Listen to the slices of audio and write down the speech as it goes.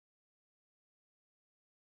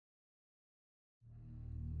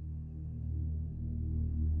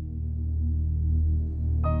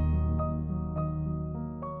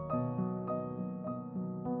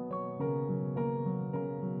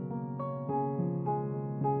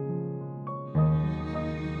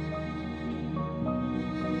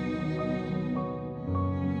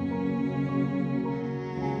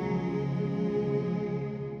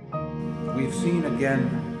seen again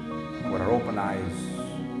with our open eyes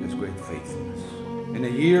His great faithfulness. In a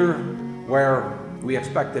year where we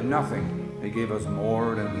expected nothing, He gave us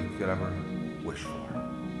more than we could ever wish for.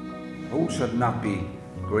 Who should not be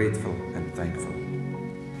grateful and thankful?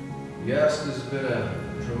 Yes, this has been a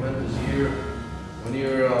tremendous year. When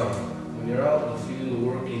you're out in the field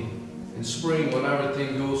working in spring, when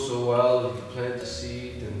everything goes so well, you plant the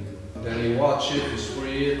seed and then you watch it, you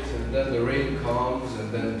spray it, and then the rain comes,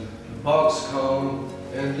 and then the bugs come,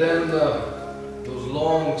 and then those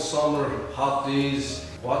long summer hot days,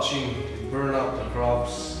 watching it burn up the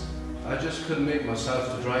crops. I just couldn't make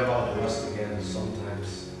myself to drive out west again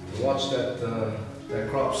sometimes. To watch that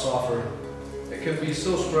crop suffer, it can be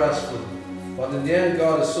so stressful, but in the end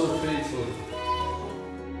God is so faithful.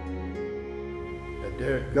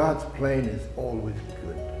 God's plan is always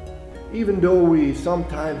good. Even though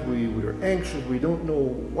sometimes we're anxious, we don't know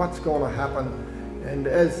what's going to happen. And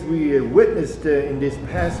as we witnessed in this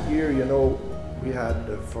past year, you know, we had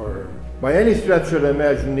by any stretch of the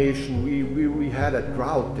imagination, we had a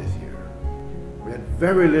drought this year. We had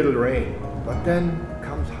very little rain, but then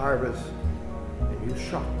comes harvest and you're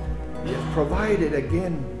shocked. He has provided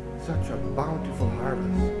again such a bountiful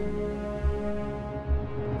harvest.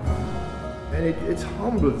 And it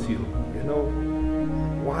humbles you, you know.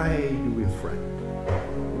 Why do we fret?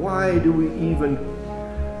 Why do we even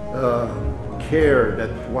care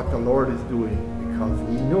that what the Lord is doing? Because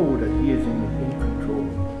we know that He is in control.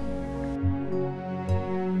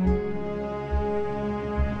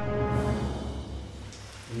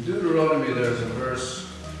 In Deuteronomy there's a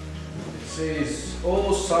verse. It says,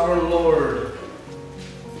 "O sovereign Lord,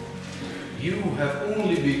 you have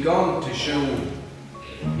only begun to show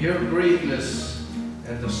your greatness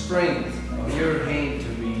and the strength of your hand to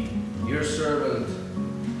me, your servant.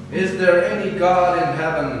 Is there any God in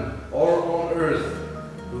heaven or on earth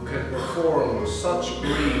who can perform such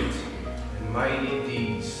great and mighty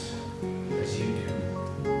deeds as you do?"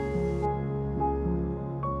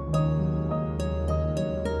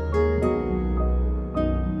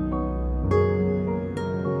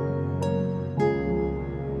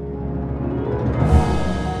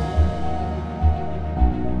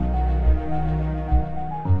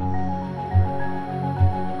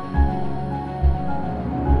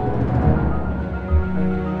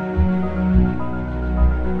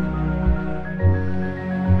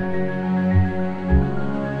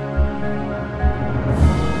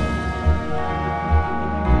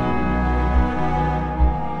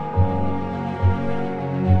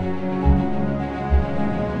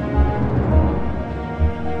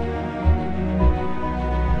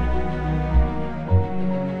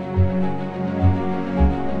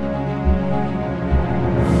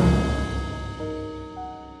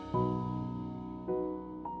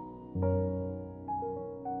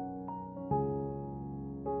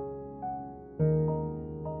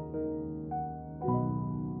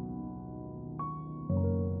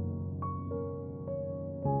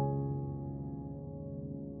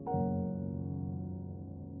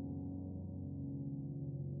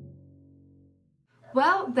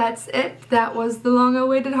 Well, that's it. That was the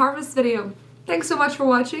long-awaited harvest video. Thanks so much for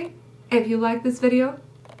watching. If you like this video...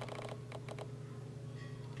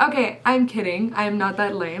 Okay, I'm kidding. I am not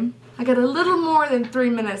that lame. I got a little more than 3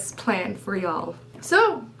 minutes planned for y'all.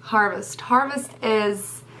 So, harvest. Harvest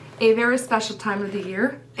is a very special time of the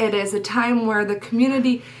year. It is a time where the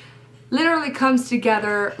community literally comes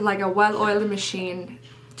together like a well-oiled machine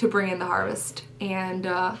to bring in the harvest. And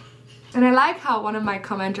I like how one of my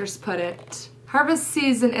commenters put it. Harvest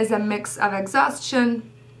season is a mix of exhaustion,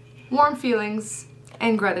 warm feelings,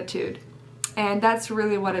 and gratitude. And that's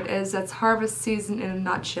really what it is. That's harvest season in a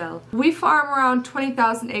nutshell. We farm around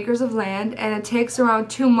 20,000 acres of land, and it takes around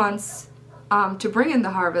 2 months to bring in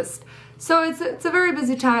the harvest. So it's a very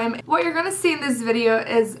busy time. What you're gonna see in this video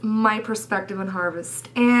is my perspective on harvest.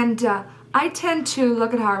 And I tend to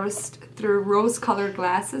look at harvest through rose-colored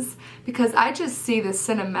glasses because I just see the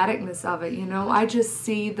cinematicness of it, you know? I just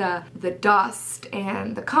see the dust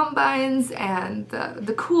and the combines and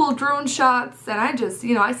the cool drone shots, and I just,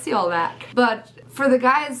 you know, I see all that. But for the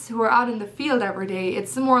guys who are out in the field every day,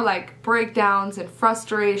 it's more like breakdowns and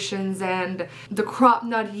frustrations and the crop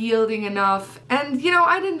not yielding enough. And, you know,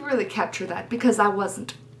 I didn't really capture that because I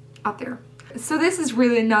wasn't out there. So this is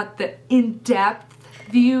really not the in-depth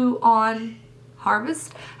view on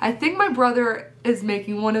harvest. I think my brother is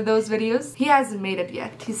making one of those videos. He hasn't made it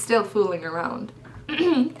yet. He's still fooling around.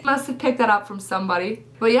 Must have picked that up from somebody.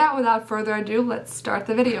 But yeah, without further ado, let's start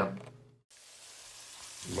the video.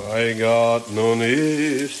 Bei Gott, nun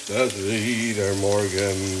ist es wieder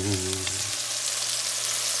morgen.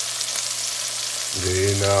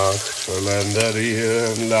 Die Nacht verländert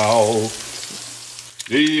ihren Lauf,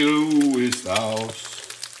 die Ruhe ist aus,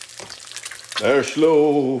 der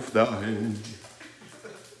Schlaf dahin,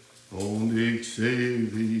 und ich seh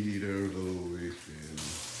wieder, wo ich bin.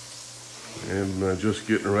 And just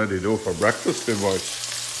getting ready to go for breakfast, good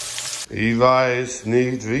boys. Ich weiß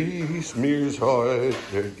nicht, wie's mir's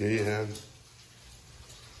heute gehen.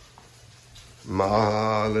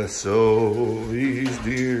 Mach alles so, wie's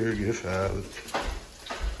dir gefällt.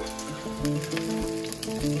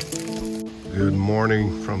 Good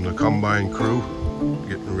morning from the combine crew.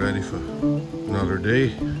 Getting ready for another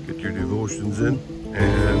day. Get your devotions in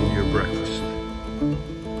and your breakfast.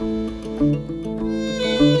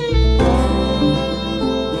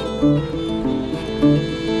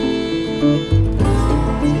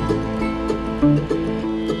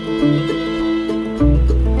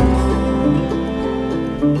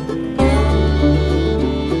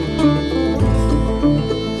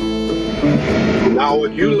 Now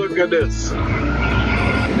if you look at this,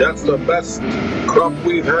 that's the best crop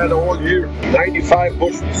we've had all year. 95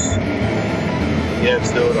 bushels.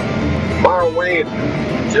 Yes, Dora. Marwayne,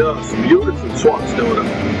 just beautiful swaths, Dora.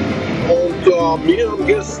 Und mir am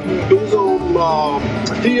gestern unserem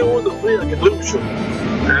 400 Lucian.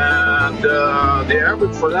 And the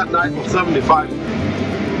average for that night was 75.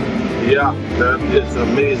 Yeah, that is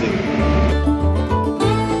amazing.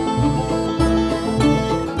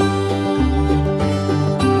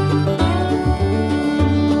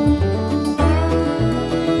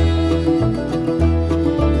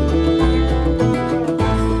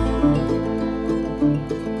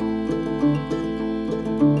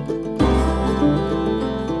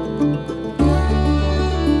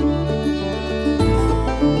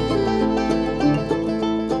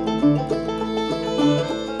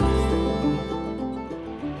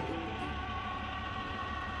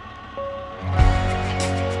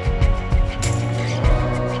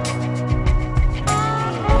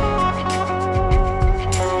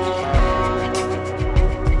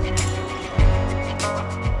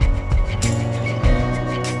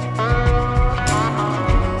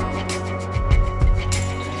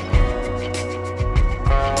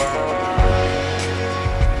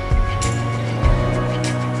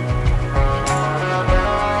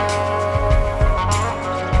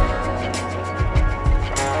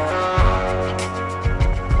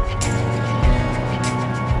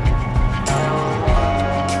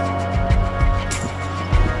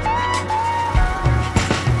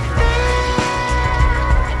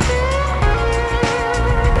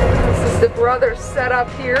 The brothers set up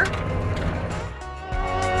here.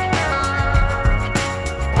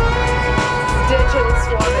 Digital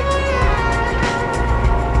swabbing.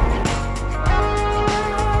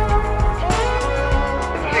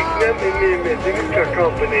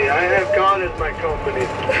 Company. I have God as my company.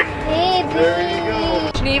 There you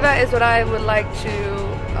go. Geneva is what I would like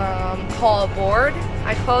to call a board.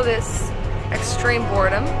 I call this extreme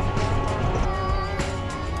boredom.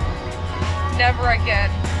 Never again.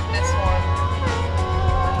 This one.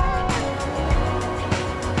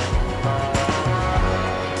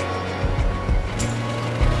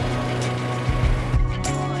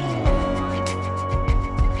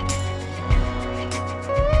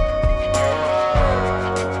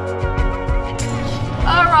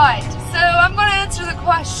 Alright, so I'm going to answer the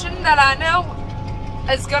question that I know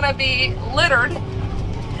is going to be littered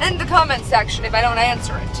in the comment section if I don't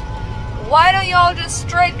answer it. Why don't y'all just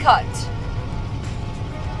straight cut?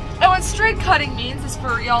 And what straight cutting means, is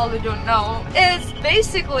for y'all who don't know, is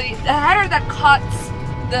basically the header that cuts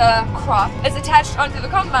the crop is attached onto the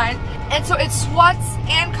combine, and so it swats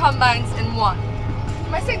and combines in one.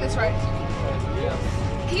 Am I saying this right? Yes.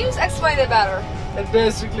 Can you just explain it better? It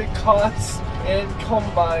basically cuts and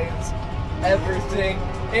combines everything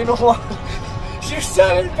in one. You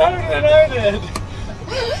said it better than I did.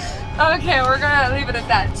 Okay, we're gonna leave it at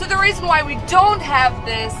that. So the reason why we don't have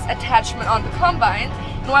this attachment on the combine,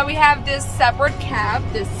 and why we have this separate cab,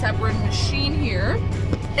 this separate machine here,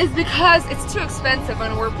 is because it's too expensive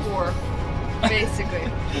and we're poor,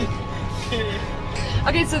 basically.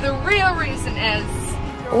 Okay, so the real reason is,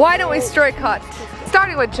 why don't we straight cut?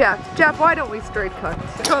 Starting with Jeff. Jeff, why don't we straight cut?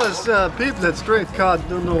 Because people that straight cut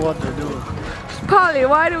don't know what they're doing. Polly,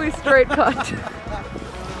 why do we straight cut?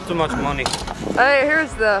 Too much money.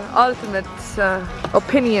 Here's the ultimate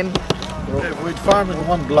opinion. If we'd farm in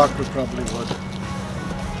one block, we probably would.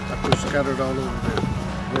 We're scattered all over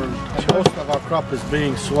the world. And most of our crop is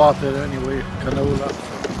being swatted anyway, canola.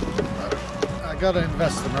 gotta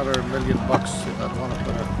invest another $1 million if I want to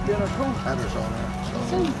put headers on there.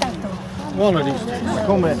 So, one of these days.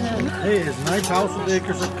 Hey, it's 9,000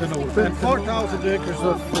 acres of canola and 4,000 acres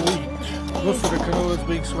of wheat. Most of the canola is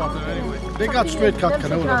being swapped anyway. They got straight cut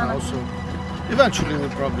canola now, so eventually we'll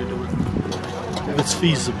probably do it if it's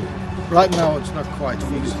feasible. Right now, it's not quite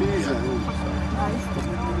feasible.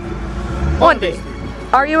 One day.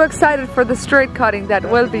 Are you excited for the straight cutting that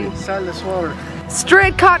will be? Sell the swatter.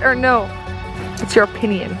 Straight cut or no? It's your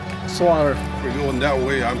opinion. Swatter. We're going that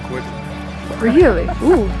way, I'm quitting. Really?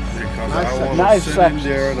 Ooh. Because I want to sit in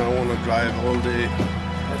there and I want to drive all day.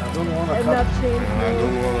 I don't want to cut. I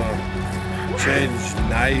don't want to change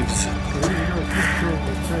knives.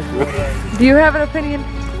 Do you have an opinion?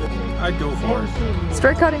 I'd go for it.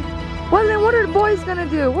 Straight cutting. Well then what are the boys gonna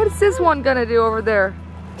do? What is this one gonna do over there?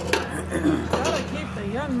 Gotta keep the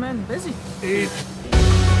young men busy.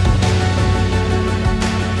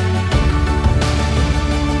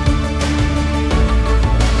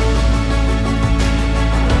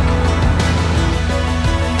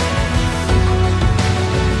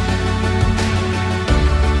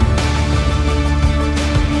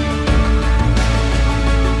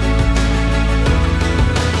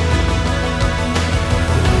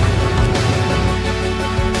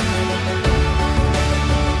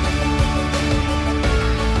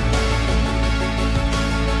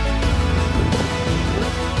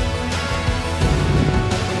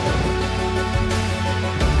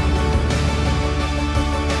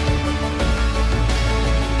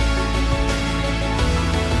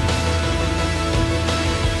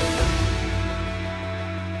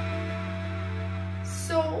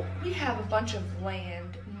 So we have a bunch of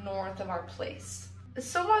land north of our place.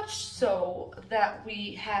 So much so that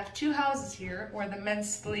we have 2 houses here where the men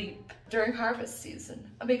sleep during harvest season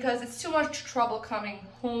because it's too much trouble coming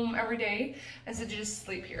home every day, and so they just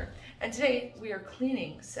sleep here. And today we are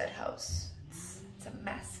cleaning said house. It's a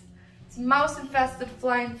mess. It's mouse infested,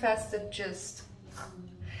 fly infested, just.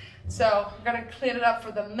 So we're gonna clean it up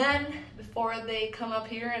for the men before they come up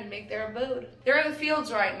here and make their abode. They're in the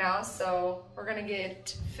fields right now, so we're gonna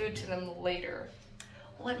get food to them later.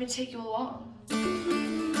 Let me take you along.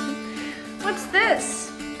 What's this?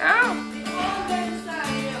 Ow! It's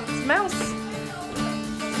a mouse.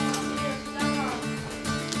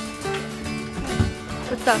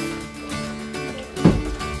 What's up?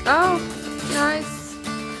 Oh, nice.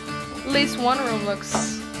 At least one room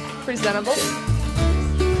looks presentable.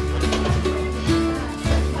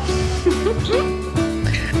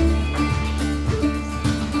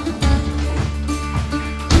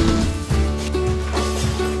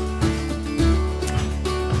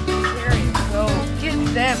 There you go. Get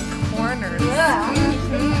them corners.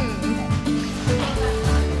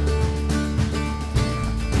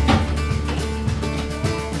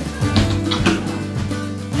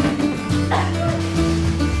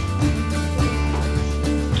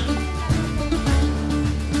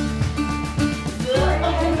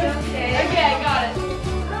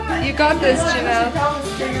 You got this, Janelle.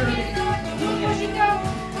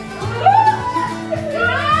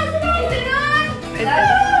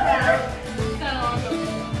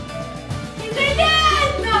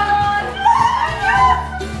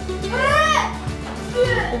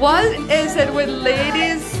 What is it with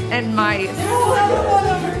ladies and mice?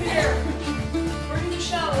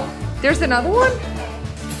 There's another one?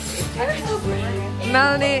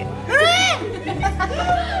 Melanie.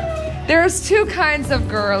 There's 2 kinds of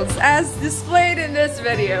girls, as displayed in this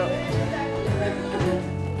video.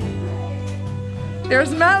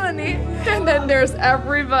 There's Melanie, and then there's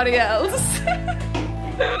everybody else.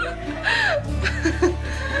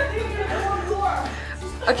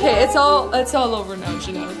 Okay, it's all over now,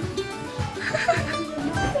 Janelle.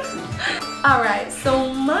 Alright,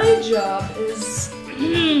 so my job is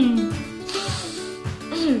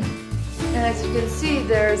as you can see,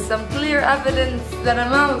 there's some clear evidence that a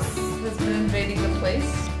mouse has been invading the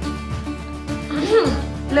place.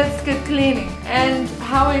 Let's get cleaning. And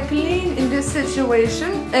how I clean in this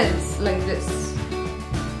situation is like this.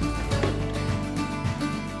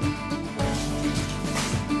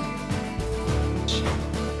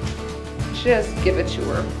 Just give it to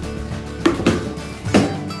her.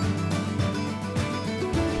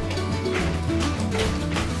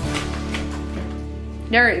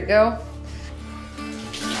 There you go.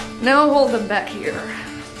 Now hold them back here.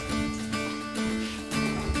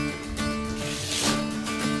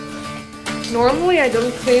 Normally I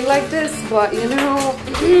don't clean like this, but you know,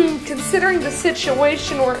 considering the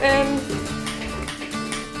situation we're in,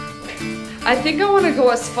 I think I want to go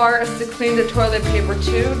as far as to clean the toilet paper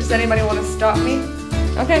too. Does anybody want to stop me?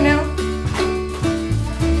 Okay, now.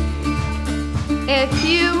 A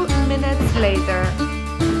few minutes later.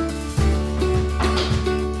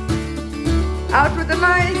 Out with the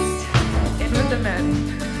mice, in with the men.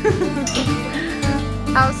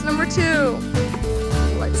 House number 2.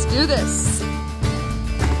 Let's do this.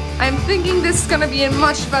 I'm thinking this is gonna be in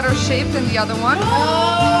much better shape than the other one.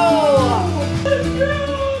 Oh!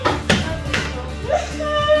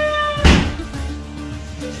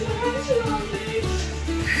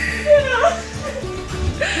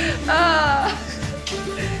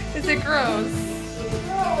 Is it gross?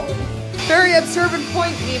 Very observant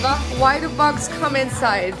point, Eva. Why do bugs come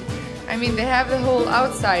inside? I mean, they have the whole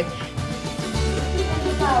outside.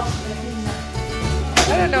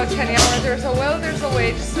 I don't know, Tanya, where there's a will, there's a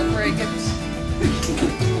way just to break it.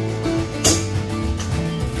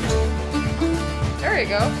 There you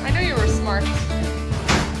go. I knew you were smart.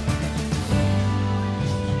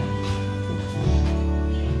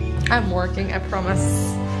 I'm working, I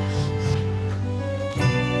promise.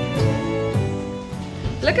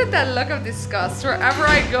 Look at that look of disgust. Wherever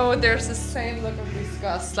I go, there's the same look of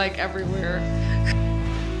disgust, like everywhere.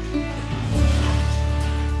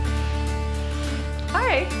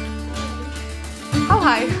 Hi. Oh,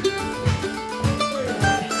 hi.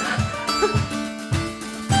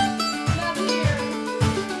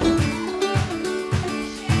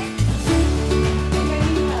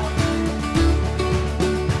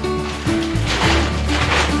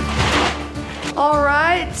 All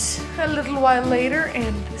right, a little while later,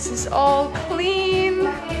 and this is all clean.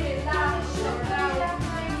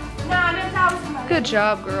 Good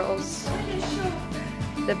job, girls.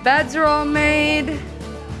 The beds are all made,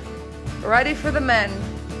 ready for the men.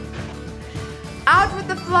 Out with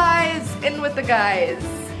the flies, in with the guys.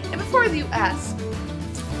 And before you ask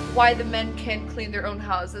why the men can't clean their own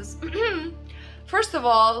houses, first of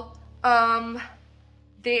all,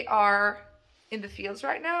 they are in the fields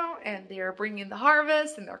right now, and they are bringing in the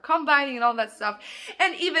harvest, and they're combining and all that stuff.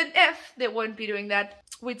 And even if they wouldn't be doing that,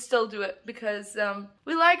 we'd still do it because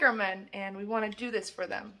we like our men and we want to do this for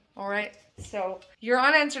them. All right. So your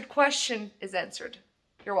unanswered question is answered.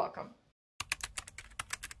 You're welcome.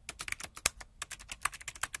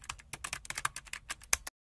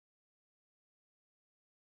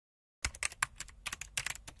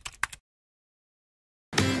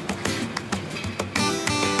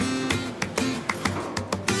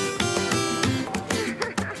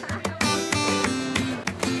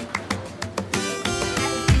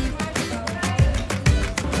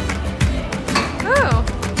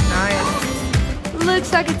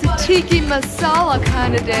 Looks like it's a tiki masala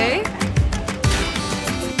kind of day.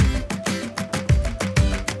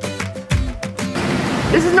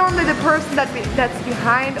 This is normally the person that's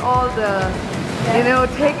behind all the, you know,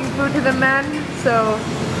 taking food to the men. So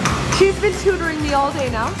she's been tutoring me all day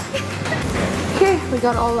now. Okay, we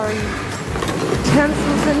got all our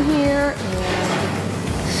utensils in here,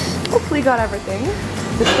 and hopefully got everything.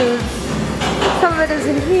 The food, some of it is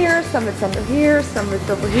in here, some of it's under here, some of it's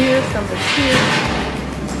over here, some of it's here.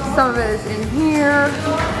 Some of it is in here.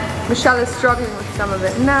 Michelle is struggling with some of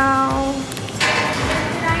it now.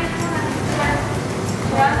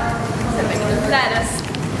 Lettuce.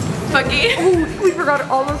 Buggy. Oh, we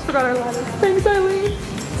almost forgot our lettuce. Thanks, Eileen.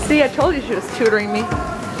 See, I told you she was tutoring me.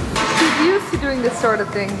 She's used to doing this sort of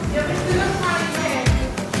thing.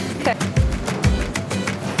 Okay.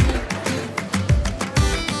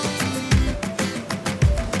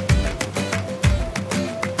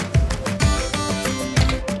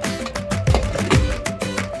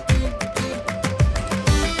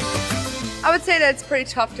 I would say that it's pretty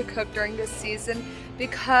tough to cook during this season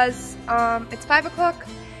because it's 5 o'clock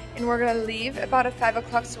and we're gonna leave about at 5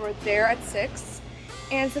 o'clock, so we're there at 6.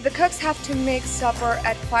 And so the cooks have to make supper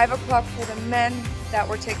at 5 o'clock for the men that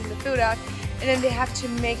were taking the food out, and then they have to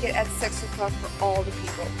make it at 6 o'clock for all the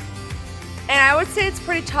people. And I would say it's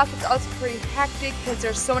pretty tough. It's also pretty hectic because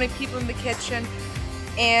there's so many people in the kitchen.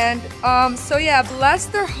 And so yeah, bless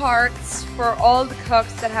their hearts for all the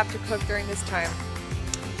cooks that have to cook during this time.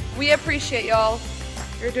 We appreciate y'all.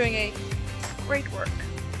 You're doing a great work.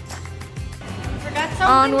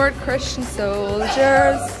 Onward, Christian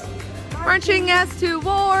soldiers, marching as to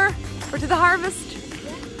war or to the harvest.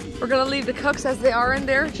 We're gonna leave the cooks as they are in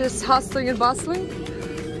there, just hustling and bustling.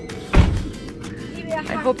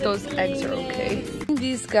 I hope those eggs are okay.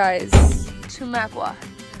 These guys, Tumakwa,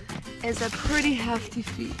 is a pretty hefty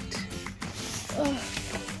feat. Oh,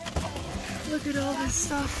 look at all this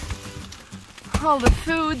stuff. All the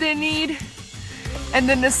food they need, and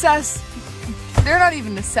the they're not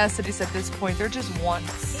even necessities at this point, they're just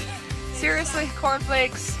wants. Seriously,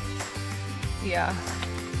 cornflakes. Yeah.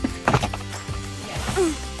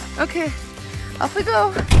 Okay, off we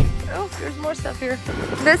go. Oh, there's more stuff here.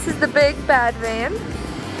 This is the big bad van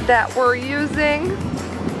that we're using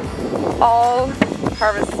all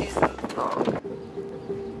harvest season long.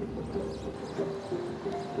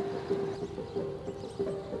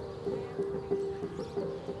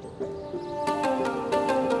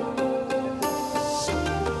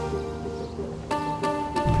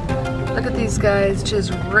 Look at these guys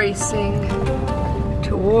just racing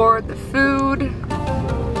toward the food.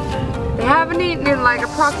 They haven't eaten in like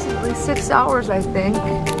approximately 6 hours, I think.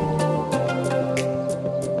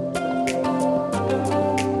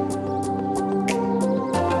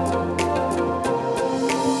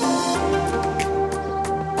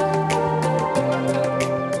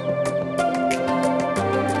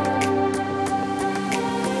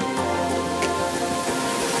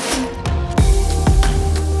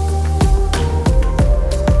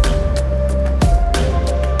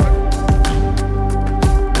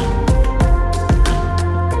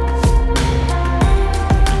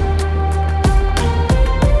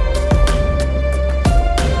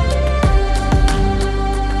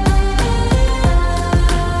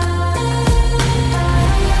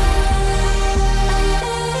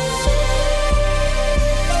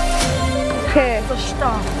 Okay,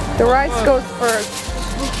 the rice goes first.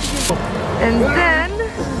 And then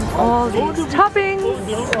all these toppings.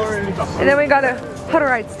 And then we got a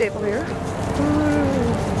Hutterite staple here.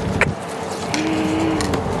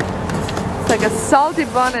 It's like a salty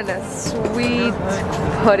bun and a sweet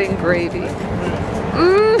pudding gravy.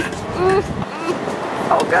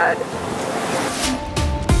 Oh god.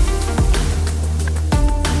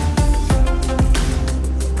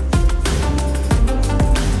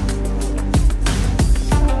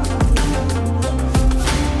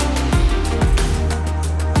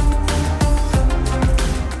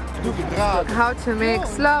 How to make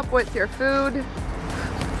slop with your food.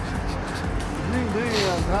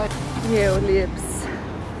 Yo, lips.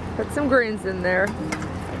 Put some greens in there.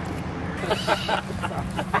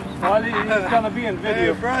 Well, he's gonna be in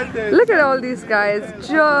video. Look at all these guys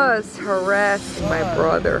just harassing my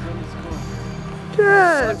brother.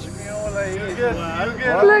 Just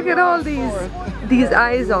look at all these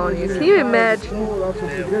eyes on you. Can you imagine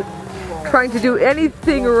trying to do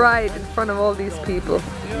anything right in front of all these people?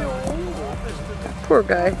 Poor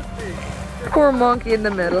guy. Poor monkey in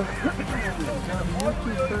the middle.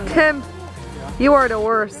 Tim, you are the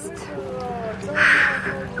worst.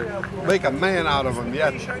 Make a man out of him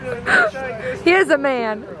yet. He is a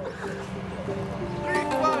man.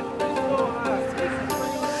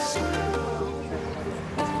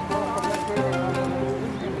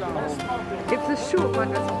 It's a shoe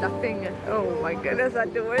on the stuffing. Oh my goodness, I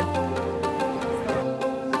do it.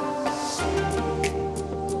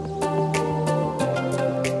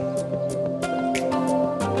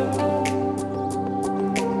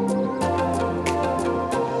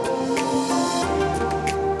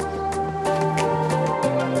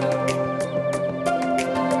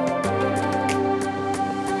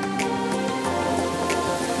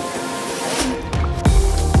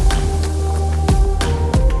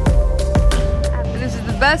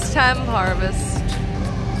 Best time of harvest,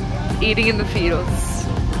 eating in the fields.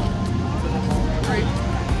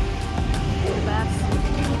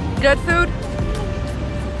 Good food?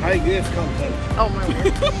 High grades content. Oh my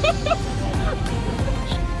word.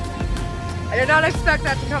 I did not expect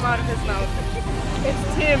that to come out of his mouth.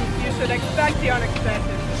 It's Tim. You should expect the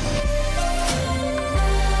unexpected.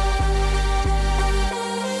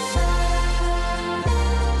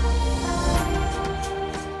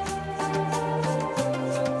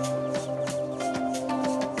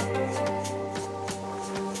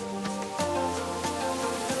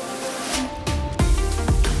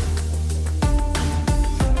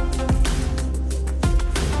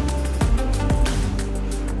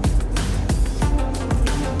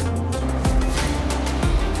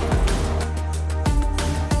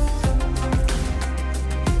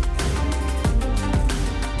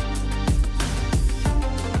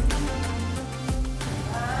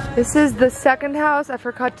 This is the second house. I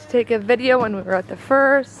forgot to take a video when we were at the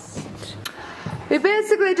first. We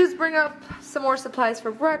basically just bring up some more supplies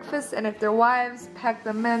for breakfast, and if their wives pack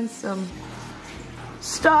them in some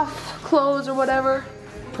stuff, clothes or whatever,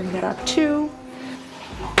 bring that up too.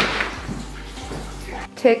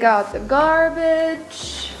 Take out the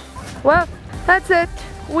garbage. Well, that's it.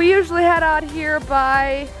 We usually head out here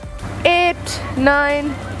by 8,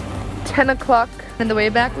 9, 10 o'clock. On the way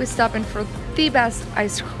back, we stop in for the best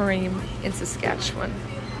ice cream in Saskatchewan.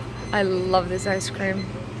 I love this ice cream.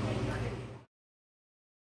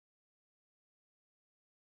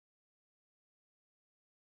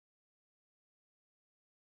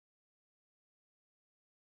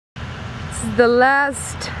 This is the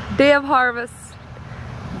last day of harvest,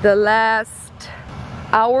 the last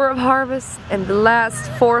hour of harvest, and the last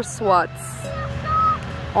 4 swats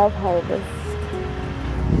of harvest.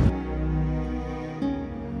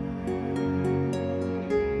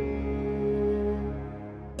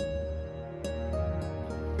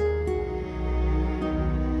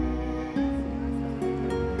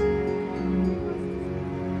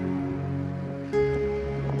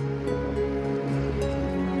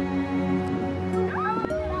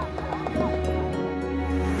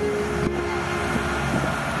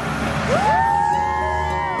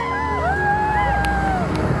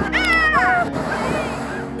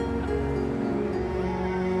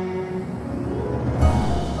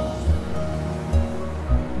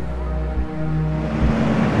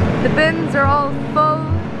 The bins are all full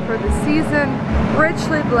for the season,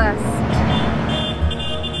 richly blessed.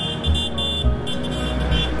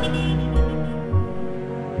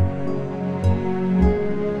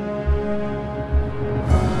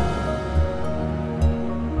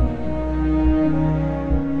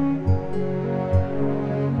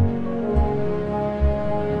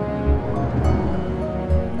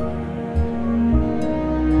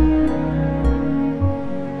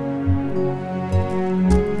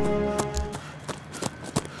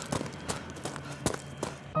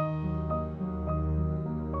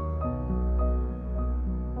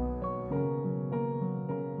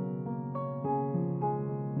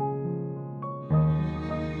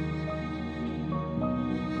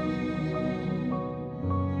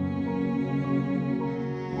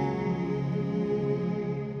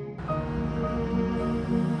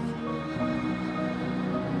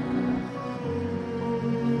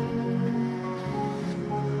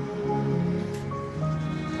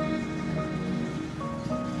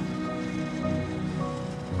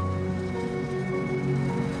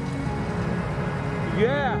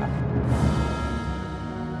 Yeah!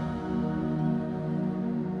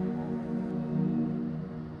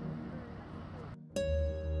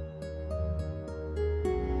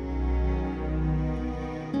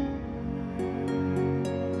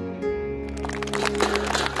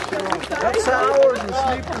 That's ours and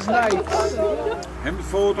sleepless nights.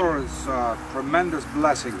 Himmelfoder is a tremendous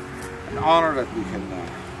blessing, an honor that we can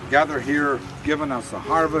gather here, given us a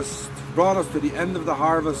harvest, brought us to the end of the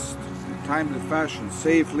harvest in timely fashion,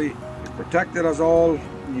 safely. You protected us all,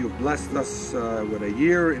 and you've blessed us with a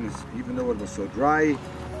year, even though it was so dry.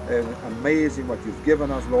 Amazing what you've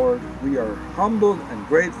given us, Lord. We are humbled and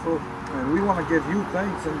grateful, and we want to give you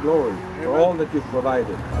thanks and glory for all that you've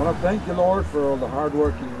provided. I want to thank you, Lord, for all the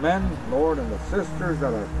hard-working men, Lord, and the sisters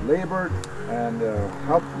that have labored and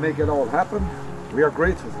helped make it all happen. We are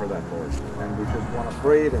grateful for that, Lord, and we just want to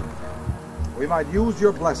pray that we might use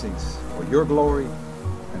your blessings for your glory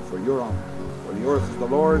and for your honor. For the earth is the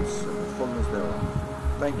Lord's and the fullness thereof.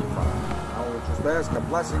 Thank you, Father. I will just ask a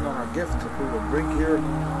blessing on our gifts that we will bring here.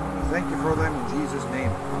 And thank you for them in Jesus'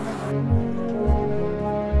 name. Amen.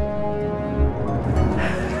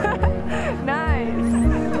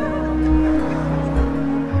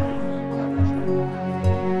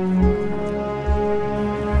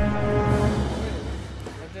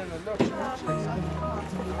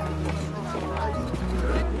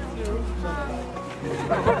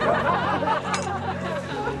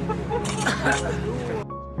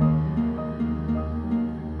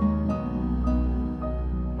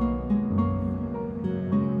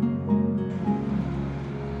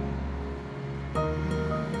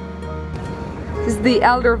 This is the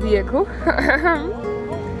elder vehicle.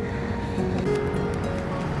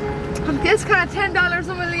 This kind of $10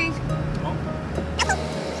 on my lead.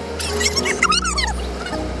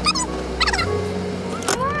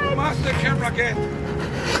 Master camera again.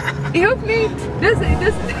 Help me. Does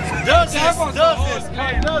this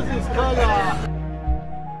color.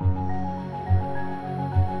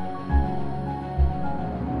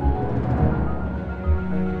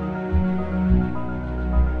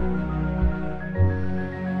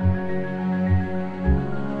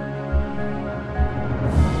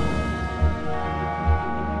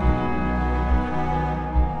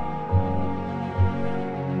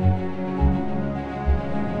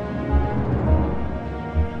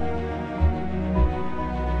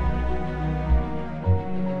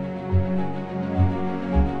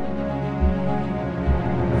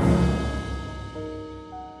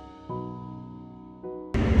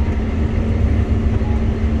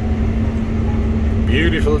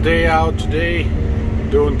 Beautiful day out today,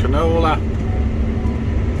 doing canola.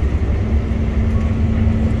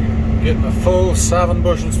 Getting a full 7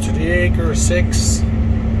 bushels to the acre, 6.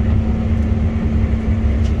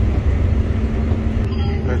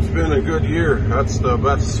 Let's been a good year. That's the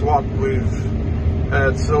best swap we've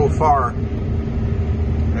had so far.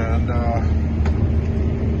 And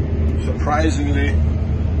surprisingly,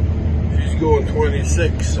 she's going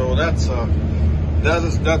 26, so that's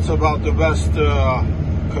about the best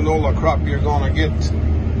canola crop you're gonna get.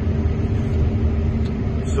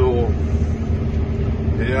 So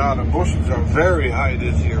yeah, the bushes are very high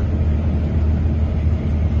this year.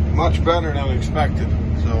 Much better than expected.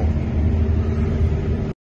 So